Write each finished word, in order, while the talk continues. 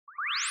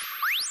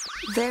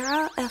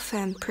Primavera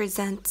FM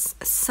presents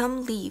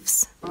Some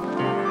Leaves. The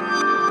fallen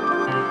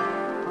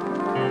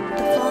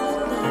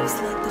leaves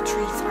let the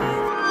tree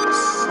thrive.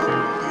 Some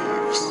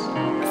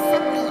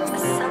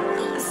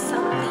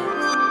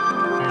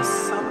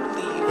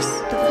leaves.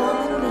 The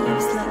fallen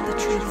leaves let the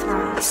tree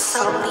thrive.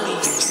 Some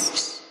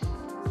leaves.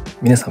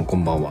 皆さんこ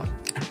んばんは。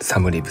サ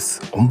ムリーブス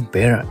オン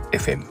ベラ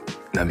FM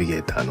ナビゲ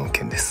ーターの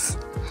ケンです。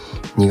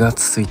2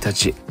月1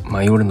日、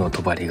夜の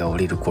帳が降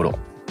りる頃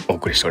お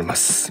送りしておりま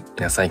す。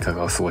皆さんいか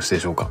がお過ごしで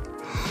しょうか。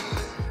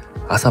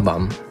朝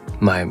晩、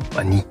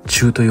日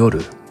中と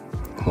夜、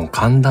もう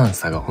寒暖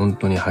差が本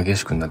当に激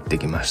しくなって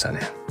きましたね。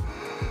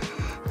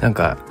なん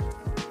か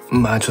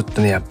ちょっ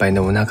とね、やっぱりね、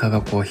お腹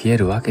がこう冷え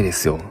るわけで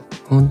すよ。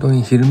本当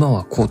に昼間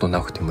はコート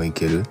なくてもい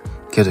ける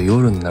けど、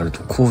夜になる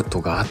とコー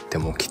トがあって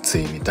もきつ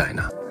いみたい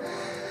な、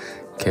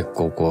結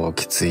構こう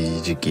きつ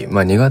い時期。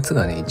2月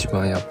がね、一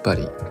番やっぱ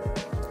り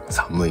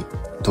寒い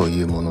と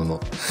いうものの、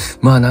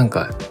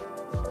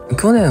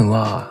去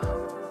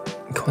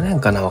年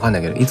かな、わかんな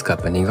いけど、いつかや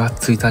っぱ2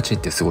月1日っ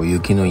てすごい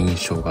雪の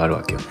印象がある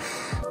わけよ。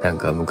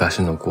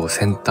昔のこう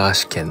センター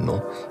試験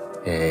の、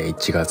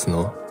1月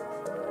の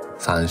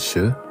3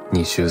週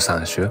2週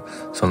3週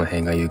その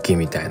辺が雪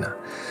みたいな。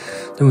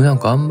で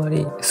もあんま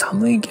り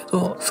寒いけ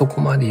どそ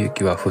こまで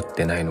雪は降っ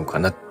てないのか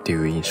なって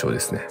いう印象で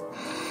すね。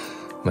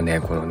こ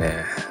の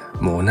ね、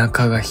もうお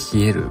腹が冷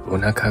える、お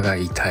腹が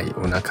痛い、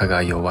お腹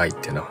が弱いっ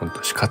ていうのは本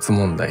当死活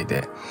問題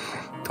で、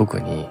特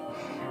に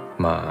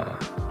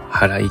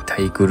腹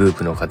痛いグルー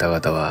プの方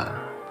々は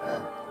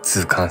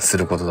痛感す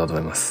ることだと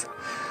思います。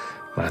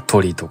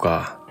鳥と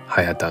か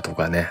早田と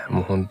かね、も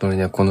う本当に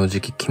ね、この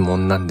時期鬼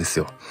門なんです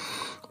よ。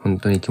本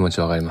当に気持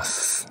ちわかりま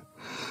す。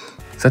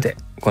さて、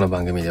この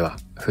番組では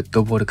フッ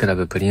トボールクラ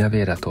ブプリマヴ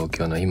ェーラ東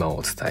京の今を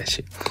お伝え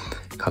し、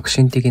革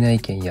新的な意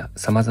見や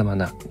様々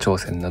な挑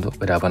戦など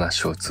裏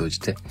話を通じ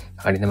て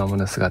ありのまま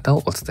の姿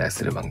をお伝え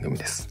する番組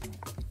です。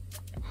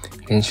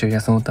練習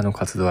やその他の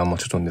活動はも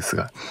ちろんです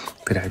が、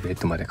プライベー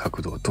トまで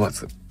角度を問わ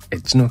ずエ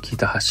ッジの効い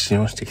た発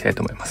信をしていきたい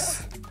と思いま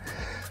す。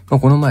こ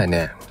の前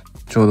ね、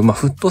ちょうど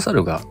フットサ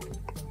ルが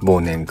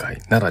忘年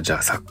会なら、じゃ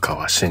あサッカー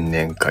は新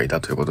年会だ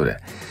ということで、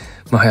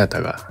早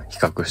田が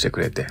企画してく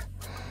れて、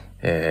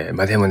で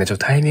もね、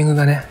タイミング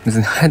がね、別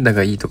に早田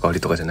がいいとか悪い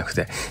とかじゃなく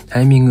て、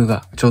タイミング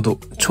がちょう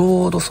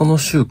どその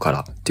週か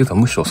らっていうか、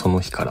むしろそ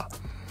の日から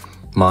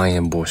まん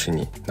延防止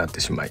になっ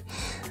てしまい、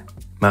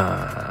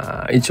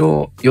一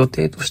応予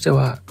定として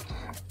は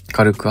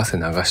軽く汗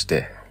流し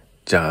て、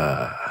じ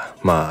ゃ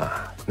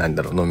あ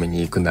飲みに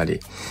行くな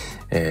り、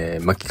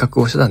企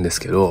画をしてたんです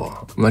け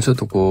ど、ちょっ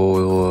と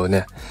こう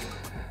ね、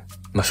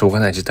しょうが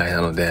ない事態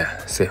なので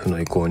政府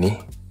の意向に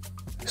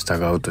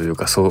従うという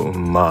か、しょ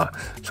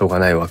うが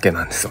ないわけ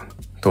なんですよ。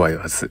とは言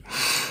わず、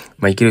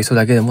行ける人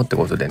だけでもって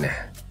ことでね、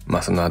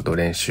その後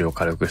練習を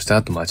軽くした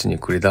後街に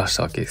繰り出し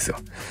たわけですよ。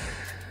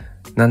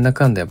なんだ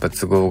かんだやっぱ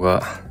都合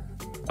が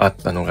あっ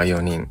たのが4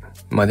人。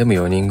でも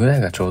4人ぐら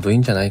いがちょうどいい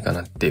んじゃないか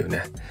なっていう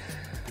ね。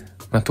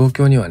東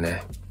京には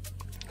ね、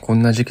こ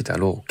んな時期だ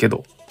ろうけ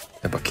ど、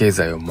やっぱ経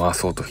済を回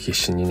そうと必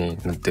死に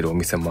なってるお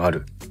店もあ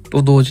る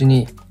と同時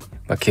に、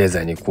経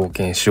済に貢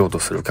献しようと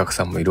するお客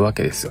さんもいるわ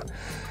けですよ。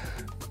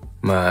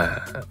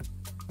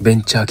ベ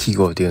ンチャー企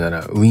業というなら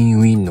ウィン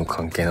ウィンの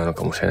関係なの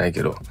かもしれない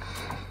けど、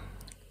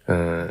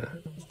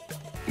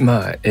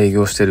営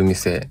業してる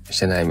店、し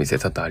てない店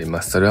多々あり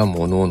ます。それは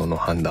もう各々の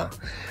判断。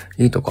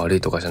いいとか悪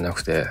いとかじゃな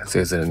くて、そ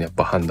れぞれのやっ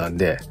ぱ判断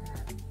で、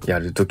や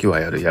るときは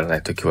やる、やらな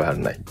いときはやら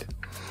ないって。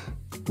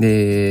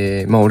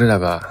で、俺ら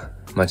が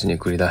街に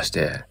繰り出し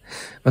て、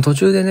途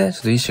中でね、ちょ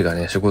っと医師が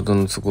ね、仕事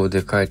の都合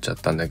で帰っちゃっ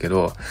たんだけ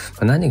ど、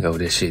何が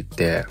嬉しいっ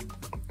て、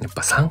やっ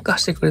ぱ参加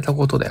してくれた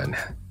ことだよね。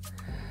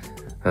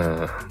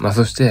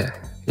そして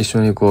一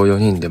緒にこう4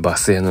人でバ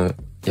スへの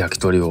焼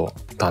き鳥を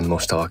堪能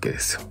したわけで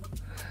すよ。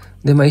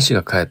で、医師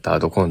が帰った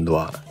後、今度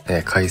は、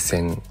海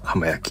鮮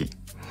浜焼き。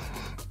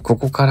こ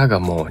こからが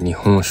もう日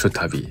本酒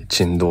旅、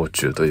珍道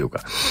中という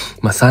か、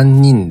3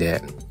人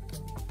で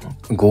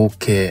合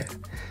計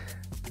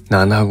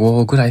7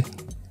合ぐらい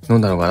飲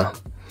んだのか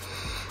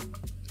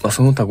な。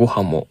その他ご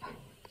飯も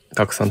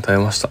たくさん食べ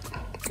ました。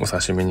お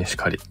刺身にし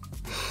かり。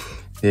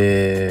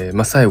で、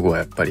最後は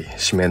やっぱり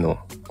締めの、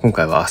今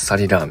回はあっさ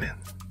りラーメ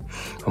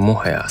ン。も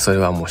はやそれ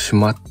はもう閉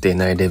まってい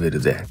ないレベ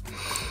ルで、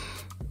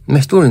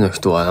一人の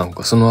人は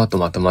その後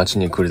また街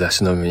に繰り出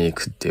し飲みに行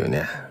くっていう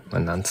ね、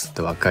なんつっ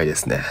て若いで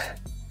すね。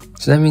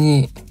ちなみ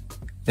に、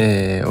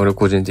俺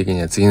個人的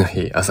には次の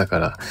日朝か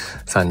ら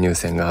参入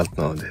戦があっ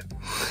たので、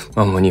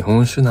もう日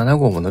本酒7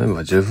合も飲め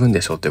ば十分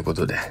でしょうというこ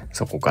とで、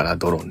そこから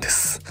ドローンで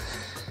す。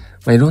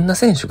いろんな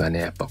選手がね、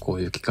やっぱこ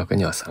ういう企画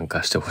には参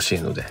加してほしい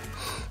ので、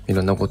い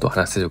ろんなことを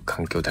話せる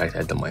環境でありた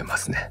いと思いま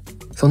すね。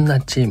そんな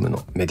チーム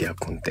のメディア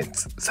コンテン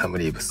ツ、サム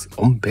リーブス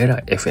オンベラ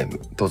FM、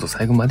どうぞ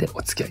最後まで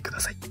お付き合いくだ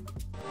さい。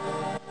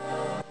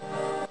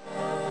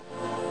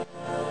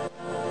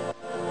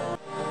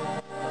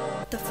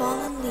The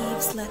fallen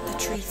leaves let the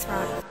tree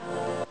thrive.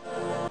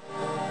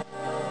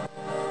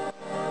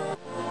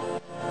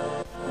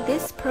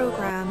 This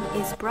program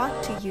is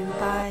brought to you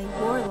by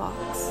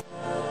Warlocks.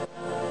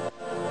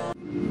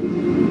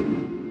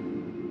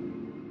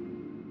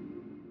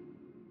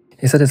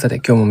 さて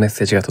今日もメッ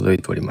セージが届い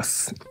ておりま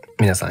す。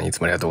皆さんいつ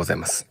もありがとうござい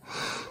ます。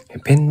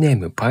ペンネー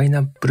ムパイ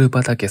ナップル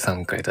畑さ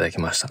んからいただき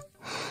ました。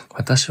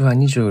私は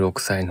26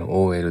歳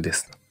の OL で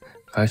す。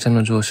会社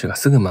の上司が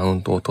すぐマウ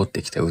ントを取っ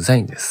てきてうざ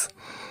いんです。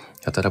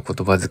やたら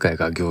言葉遣い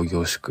が仰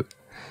々しく、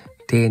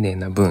丁寧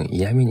な分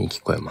嫌味に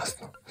聞こえま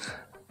す。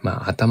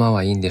頭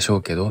はいいんでしょ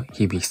うけど、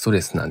日々スト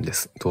レスなんで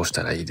す。どうし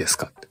たらいいです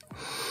か？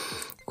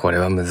これ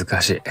は難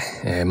しい。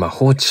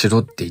放置しろ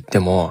って言って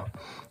も、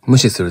無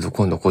視すると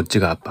今度こっち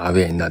がやっぱアウ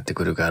ェイになって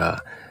くるか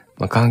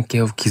ら、関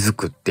係を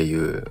築くってい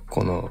う、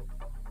この、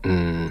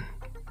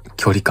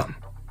距離感。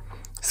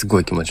す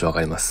ごい気持ちわ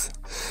かります。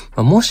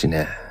もし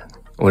ね、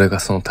俺が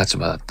その立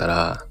場だった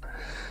ら、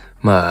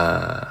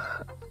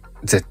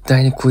絶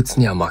対にこいつ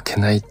には負け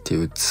ないって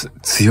いう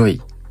強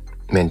い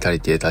メンタ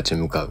リティで立ち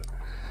向かう。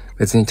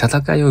別に戦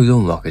いを挑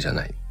むわけじゃ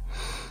ない。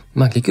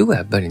結局は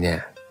やっぱり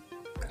ね、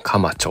カ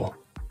マチョ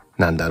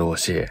なんだろう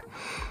し、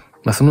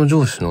その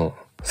上司の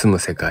住む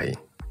世界、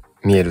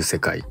見える世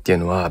界っていう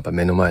のはやっぱ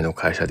目の前の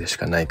会社でし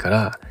かないか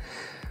ら、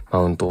マ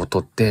ウントを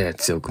取って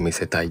強く見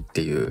せたいっ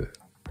ていう、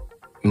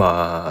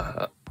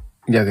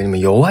逆に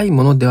弱い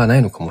ものではな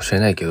いのかもしれ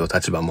ないけど、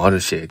立場もあ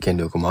るし、権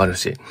力もある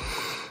し、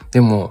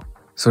でも、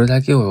それ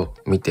だけを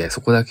見て、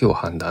そこだけを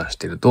判断し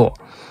てると、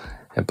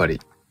やっぱ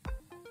り、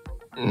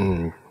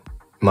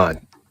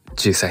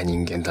小さい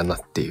人間だな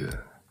っていう。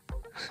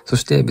そ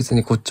して別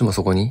にこっちも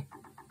そこに、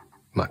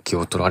気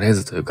を取られ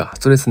ずというか、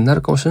ストレスにな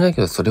るかもしれない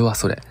けど、それは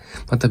それ。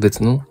また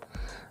別の、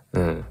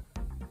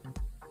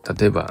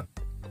例えば、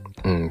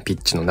ピ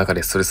ッチの中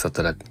でストレスだっ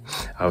たら、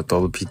アウト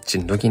オブピッチ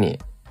の時に、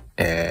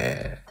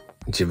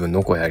自分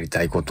のやり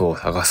たいことを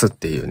探すっ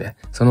ていうね、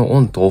そのオ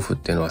ンとオフっ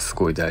ていうのはす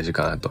ごい大事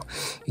かなと。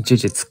いちい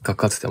ち突っか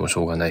かっててもし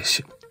ょうがない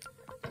し。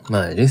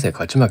人生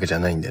勝ち負けじゃ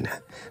ないんでね、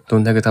ど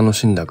んだけ楽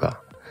しむ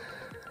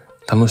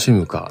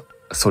か、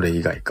それ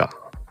以外か、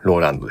ロー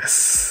ランドで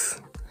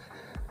す。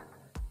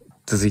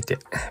続いて、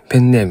ペ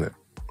ンネーム、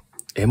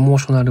エモ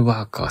ーショナル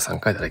ワーカーさん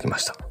からいただきま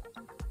した。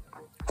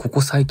こ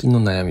こ最近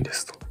の悩みで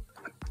すと。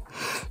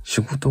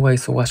仕事が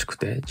忙しく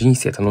て人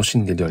生楽し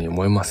んでいるように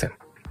思えません。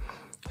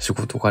仕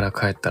事から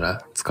帰った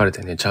ら疲れ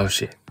て寝ちゃう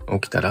し、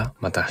起きたら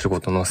また仕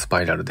事のス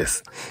パイラルで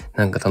す。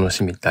なんか楽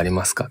しみってあり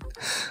ますか？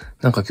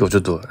今日ちょっ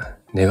と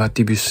ネガ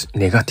ティブ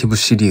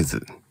シリー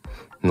ズ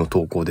の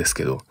投稿です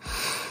けど、こ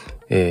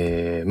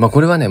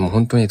れはね、もう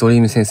本当に鳥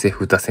海先生、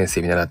風太先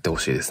生見習ってほ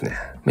しいですね。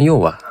要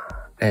は、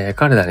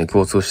彼らに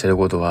共通している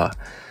ことは、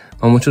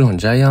もちろん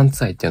ジャイアン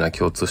ツ愛っていうのは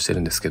共通して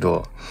るんですけ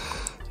ど、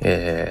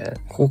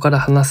ここから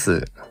話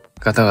す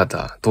方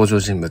々、登場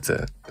人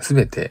物、す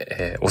べ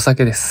て、お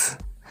酒です。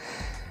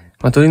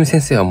鳥海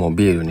先生はもう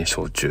ビールに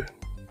焼酎、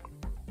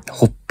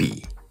ホッピ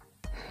ー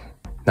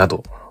な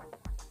ど、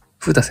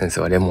風太先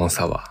生はレモン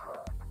サワ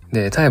ー、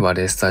で、タエバ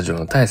レエスタジオ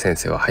のタエ先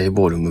生はハイ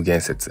ボール無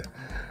限説、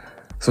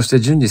そして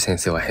順次先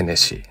生はヘネ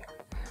シー。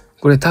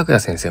これ拓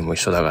也先生も一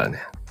緒だからね。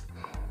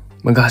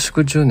合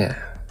宿中ね、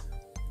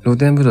露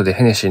天風呂で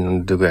ヘネシー飲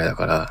んでるぐらいだ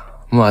か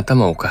ら、もう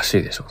頭おかし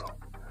いでしょと。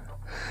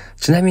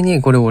ちなみ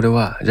にこれ俺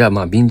は、じゃ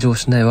あ便乗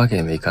しないわけ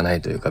にもいかな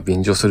いというか、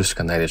便乗するし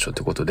かないでしょっ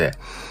てことで、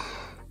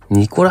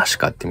ニコラシ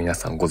カって皆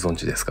さんご存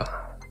知です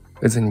か？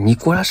別にニ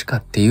コラシカ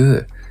ってい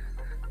う、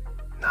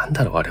あ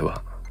れ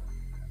は。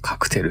カ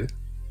クテル？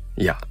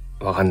いや、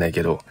わかんない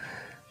けど、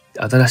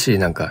新しい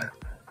違っ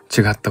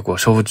た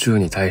焼酎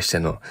に対して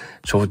の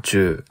焼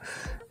酎、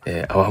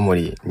泡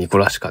盛、ニコ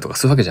ラシカとか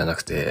そういうわけじゃな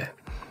くて、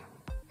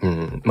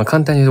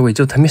簡単に言うと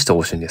一応試して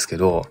ほしいんですけ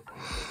ど、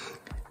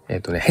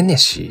ヘネ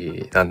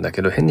シーなんだ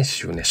けど、ヘネ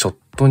シーをね、ショッ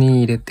トに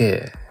入れ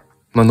て、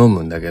飲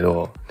むんだけ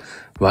ど、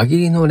輪切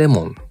りのレ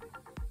モン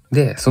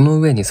で、その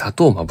上に砂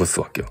糖をまぶ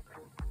すわけよ。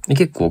で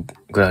結構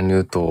グラニ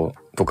ュー糖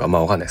とか、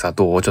わかんない砂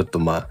糖をちょっ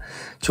と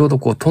ちょうど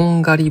と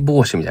んがり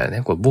帽子みたいな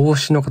ね、帽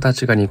子の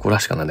形がニコラ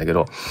シカなんだけ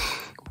ど、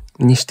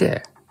にし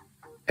て、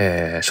シ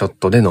ョッ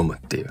トで飲むっ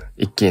ていう。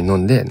一気に飲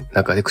んで、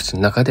口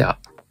の中で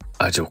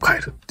味を変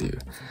えるっていう。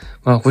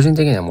個人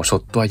的にはもうショ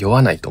ットは酔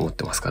わないと思っ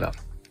てますから、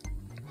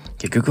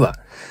結局は、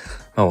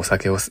お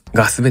酒が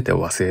全て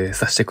を忘れ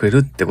させてくれる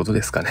ってこと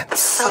ですかね。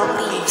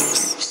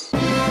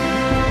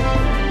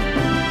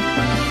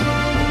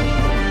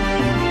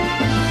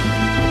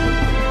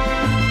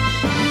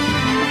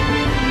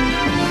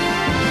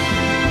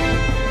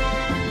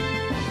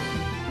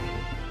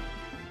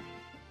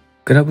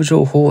クラブ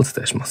情報をお伝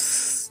えしま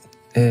す。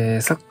サ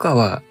ッカー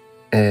は、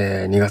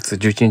2月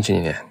11日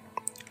にね、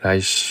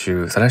再来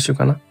週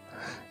かな？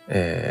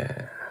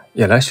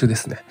来週で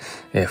すね。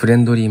フレ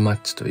ンドリーマッ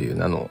チという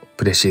名の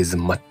プレシーズ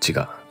ンマッチ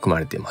が組ま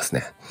れています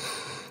ね。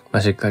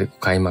しっかり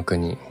開幕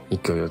に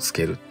勢いをつ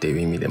けるってい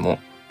う意味でも、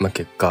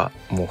結果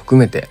も含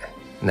めて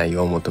内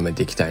容を求め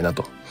ていきたいな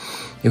と。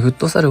フッ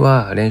トサル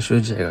は練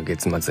習試合が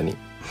月末に、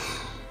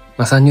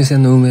参入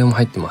戦の運営も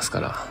入ってますか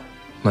ら、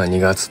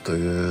2月と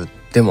言っ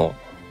ても、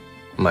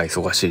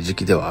忙しい時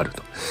期ではある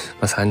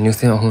と。参入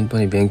戦は本当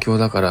に勉強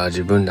だから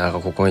自分ら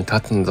がここに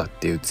立つんだっ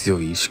ていう強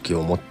い意識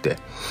を持って、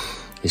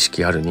意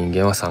識ある人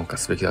間は参加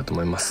すべきだと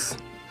思います。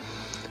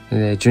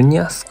でジュニ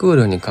アスクー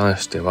ルに関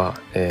しては、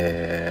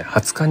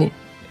20日に、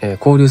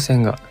交流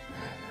戦が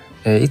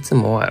いつ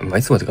もは、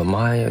いつもというか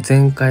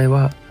前回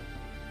は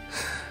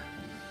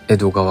江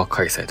戸川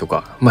開催と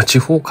か、地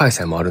方開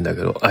催もあるんだ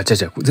けど、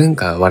前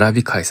回は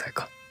蕨開催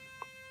か。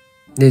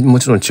で、も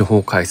ちろん地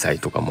方開催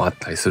とかもあっ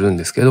たりするん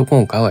ですけど、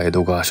今回は江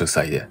戸川主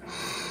催で、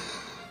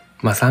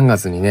3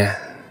月にね、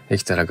で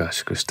きたら合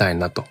宿したい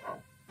なと。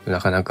な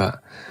かな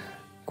か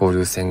交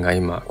流戦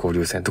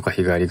とか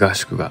日帰り合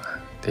宿が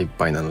手一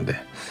杯なので、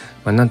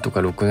なんと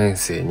か6年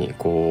生に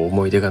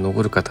思い出が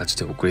残る形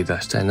で送り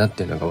出したいなっ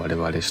ていうのが我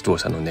々指導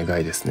者の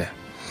願いですね。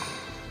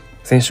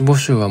選手募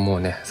集はも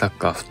うね、サッ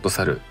カー、フット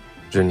サル、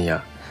ジュニ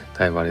ア、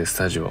タエバレエス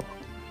タジオ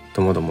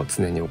ともども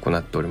常に行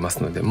っておりま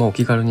すので、お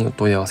気軽にお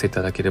問い合わせい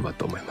ただければ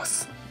と思いま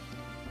す。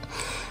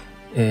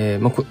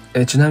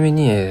ちなみ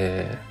に、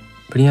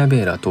プリマヴ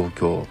ェーラ東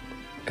京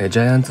ジ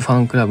ャイアンツファ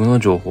ンクラブの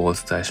情報をお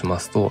伝えしま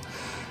すと、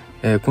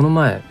この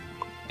前、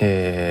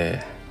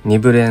2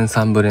部練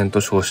3部練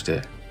と称し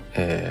て、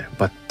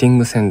バッティン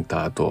グセン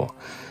ターと、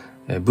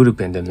ブル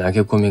ペンで投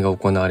げ込みが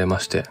行われま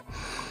して、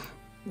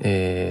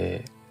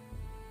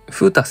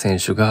風太選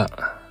手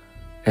が、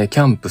キ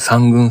ャンプ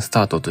3軍ス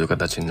タートという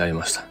形になり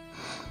ました。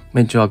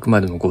一応あく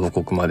までもご報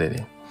告まで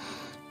で、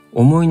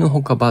思いの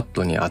ほかバッ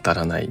トに当た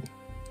らない。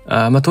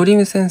鳥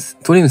海選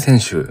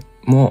手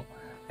も、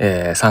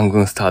3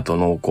軍スタート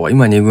の子は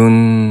今2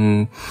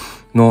軍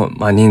の、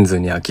人数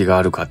に空きが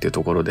あるかっていう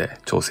ところで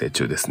調整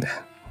中ですね。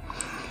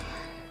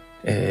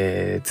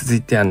続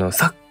いてサ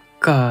ッ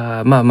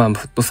カー、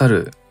フットサ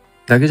ル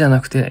だけじゃ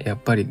なくて、やっ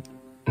ぱり、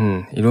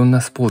いろんな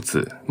スポー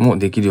ツも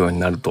できるように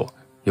なると、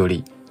よ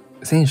り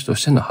選手と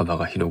しての幅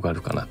が広が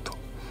るかなと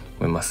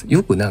思います。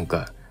よく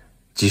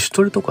自主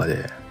トレとか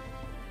で、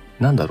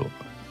サ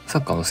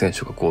ッカーの選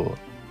手が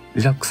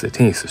リラックスで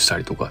テニスした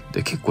りとかっ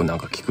て結構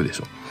聞くで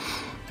しょ。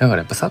だから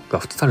やっぱサッカー、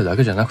フットサルだ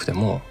けじゃなくて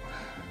も、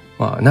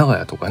長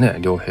屋とかね、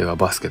良平が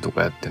バスケと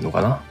かやってんの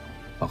かな？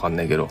わかん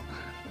ないけど、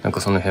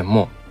その辺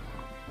も、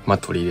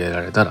取り入れ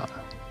られたら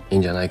いい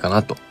んじゃないか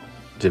なと、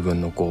自分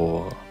の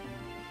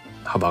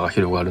幅が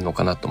広がるの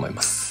かなと思い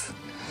ます。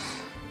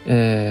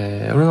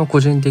俺の個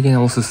人的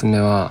なおすすめ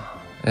は、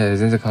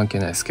全然関係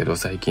ないですけど、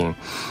最近、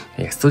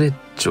ストレッ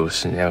チを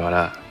しなが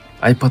ら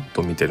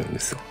iPad を見てるんで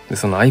すよ。で、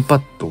その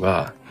iPad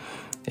が、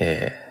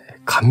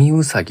神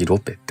うさぎロ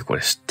ペってこ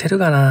れ知ってる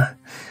かな？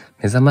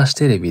目覚まし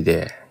テレビ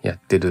でやっ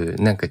てる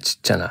ちっ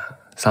ちゃな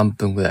3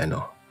分ぐらい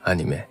のア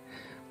ニメ。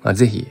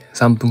ぜひ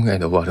3分ぐらい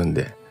で終わるん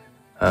で、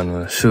シ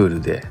ュー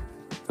ルで、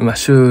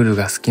シュール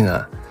が好き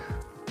な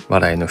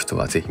笑いの人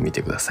はぜひ見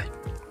てください。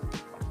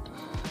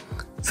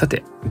さ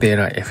て、ベー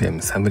ラ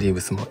FM サムリー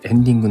ブスもエ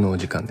ンディングのお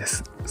時間で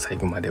す。最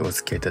後までお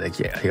付き合いいただ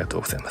きありがと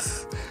うございま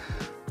す。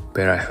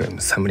ベーラ FM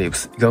サムリーブ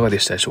スいかがで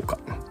したでしょうか？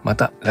ま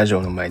たラジ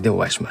オの前でお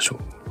会いしましょう。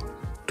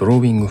ドロ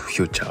ーイングフ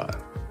ューチャー。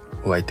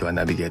お相手は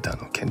ナビゲータ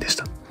ーのケンでし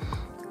た。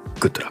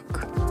グッドラッ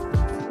ク。